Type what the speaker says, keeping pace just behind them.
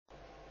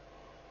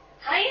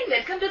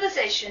welcome to the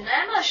session.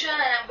 I am Asha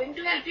and I am going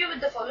to help you with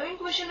the following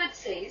question which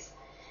says,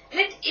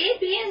 let A,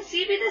 B and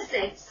C be the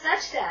sets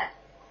such that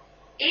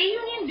A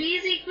union B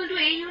is equal to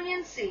A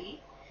union C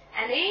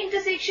and A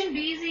intersection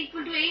B is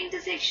equal to A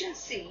intersection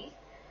C.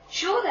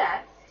 Show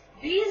that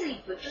B is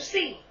equal to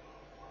C.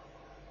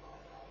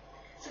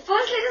 So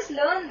first let us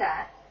learn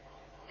that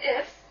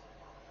if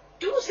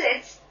two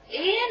sets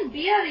A and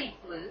B are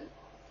equal,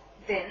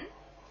 then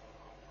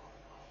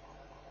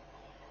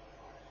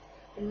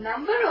the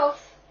number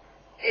of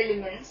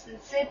elements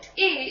in set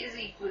A is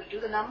equal to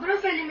the number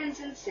of elements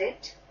in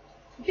set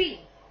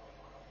B.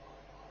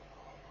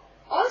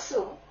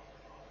 Also,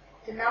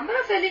 the number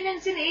of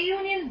elements in A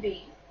union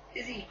B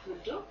is equal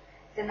to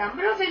the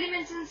number of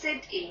elements in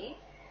set A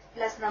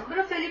plus number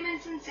of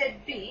elements in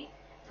set B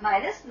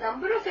minus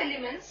number of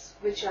elements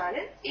which are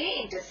in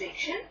A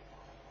intersection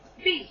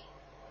B.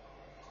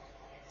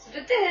 So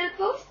with the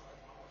help of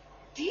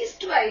these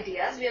two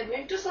ideas, we are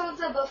going to solve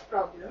the above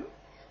problem.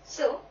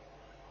 So,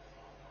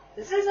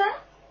 this is a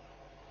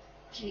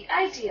key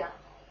idea.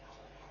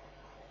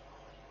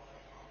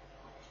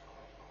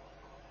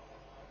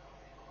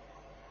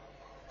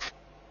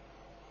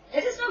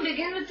 Let us now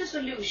begin with the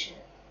solution.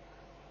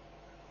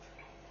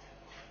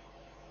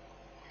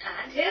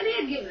 And here we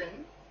are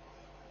given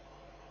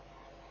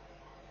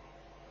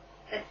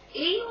that A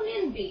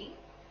union B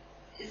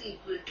is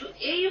equal to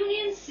A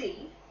union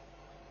C.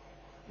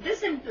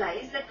 This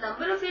implies that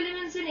number of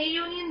elements in A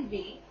union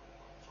B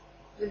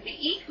will be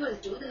equal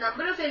to the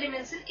number of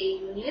elements in A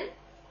union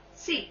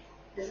C.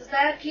 This is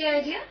our key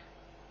idea.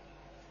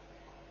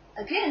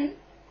 Again,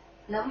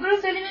 number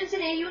of elements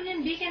in A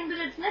union B can be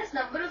written as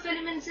number of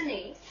elements in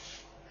A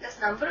plus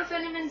number of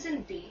elements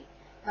in B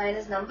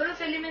minus number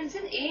of elements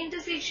in A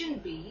intersection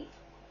B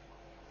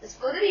is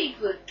further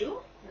equal to,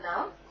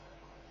 now,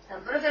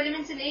 number of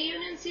elements in A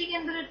union C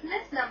can be written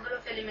as number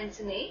of elements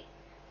in A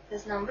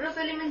plus number of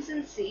elements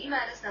in C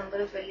minus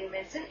number of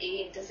elements in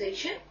A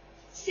intersection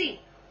C.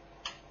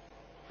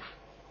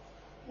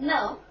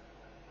 Now,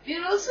 we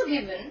are also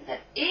given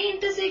that A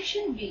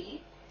intersection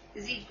B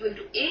is equal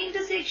to A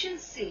intersection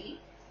C.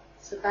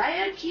 So, by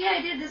our key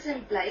idea, this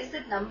implies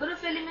that number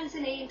of elements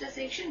in A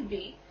intersection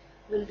B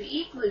will be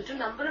equal to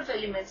number of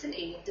elements in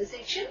A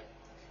intersection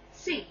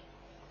C.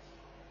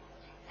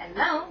 And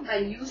now, by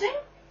using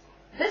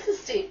this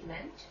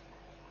statement,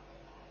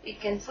 it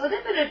can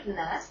further be written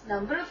as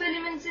number of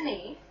elements in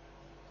A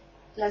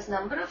plus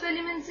number of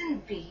elements in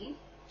B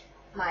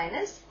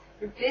minus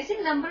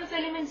replacing number of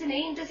elements in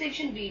A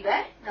intersection B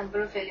by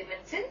number of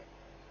elements in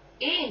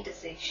A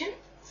intersection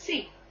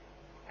C.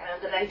 And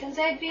on the right hand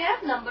side we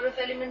have number of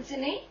elements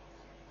in A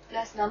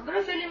plus number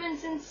of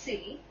elements in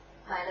C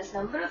minus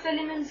number of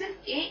elements in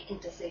A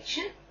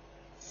intersection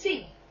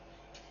C.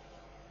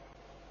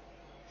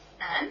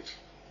 And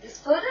this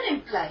further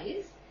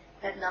implies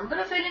that number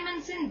of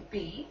elements in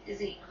B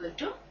is equal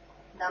to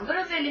number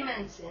of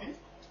elements in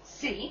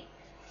C,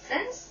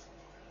 since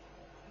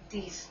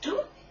these two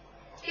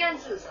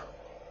cancels out.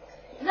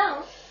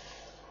 Now,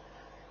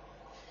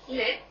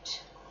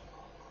 let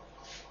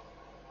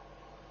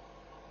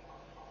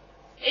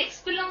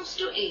X belongs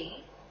to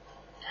A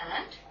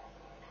and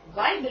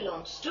Y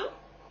belongs to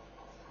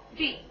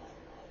B.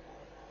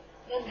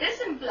 Then this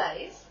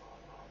implies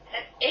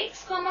that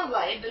X comma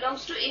Y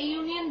belongs to A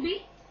union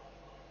B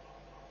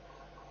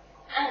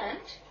and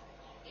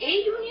A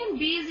union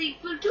B is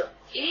equal to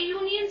A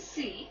union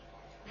C.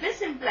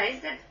 This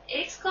implies that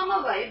X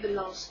comma Y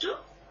belongs to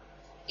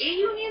A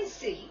union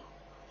C.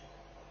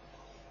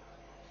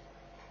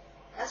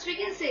 Thus we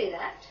can say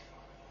that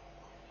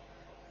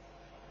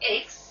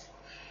X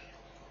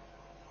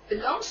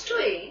belongs to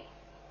A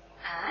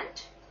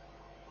and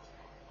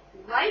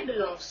Y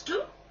belongs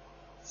to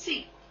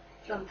C.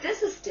 From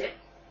this step,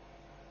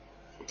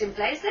 it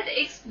implies that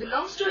X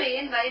belongs to A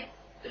and Y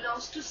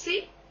belongs to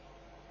C.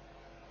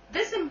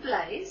 This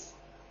implies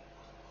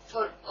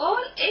for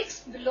all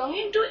X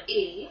belonging to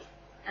A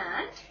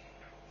and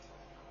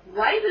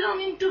Y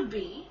belonging to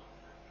B,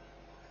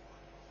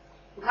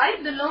 Y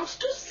belongs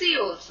to C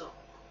also.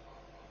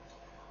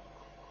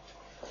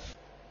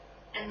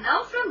 And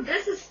now from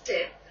this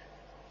step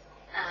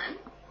and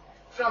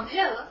from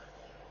here,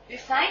 we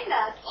find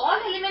that all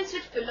elements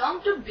which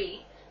belong to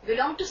B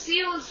belong to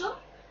C also,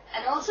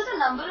 and also the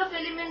number of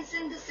elements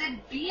in the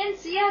set B and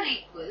C are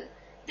equal.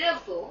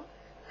 Therefore,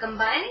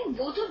 combining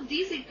both of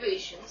these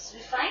equations,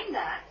 we find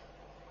that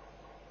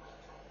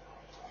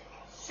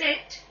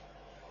set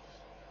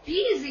B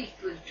is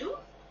equal to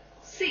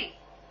C.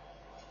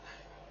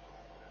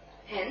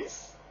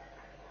 Hence,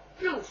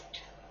 proved.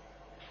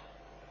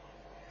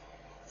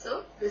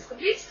 So, this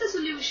completes the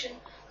solution.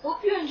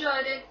 Hope you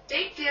enjoyed it.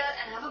 Take care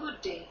and have a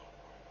good day.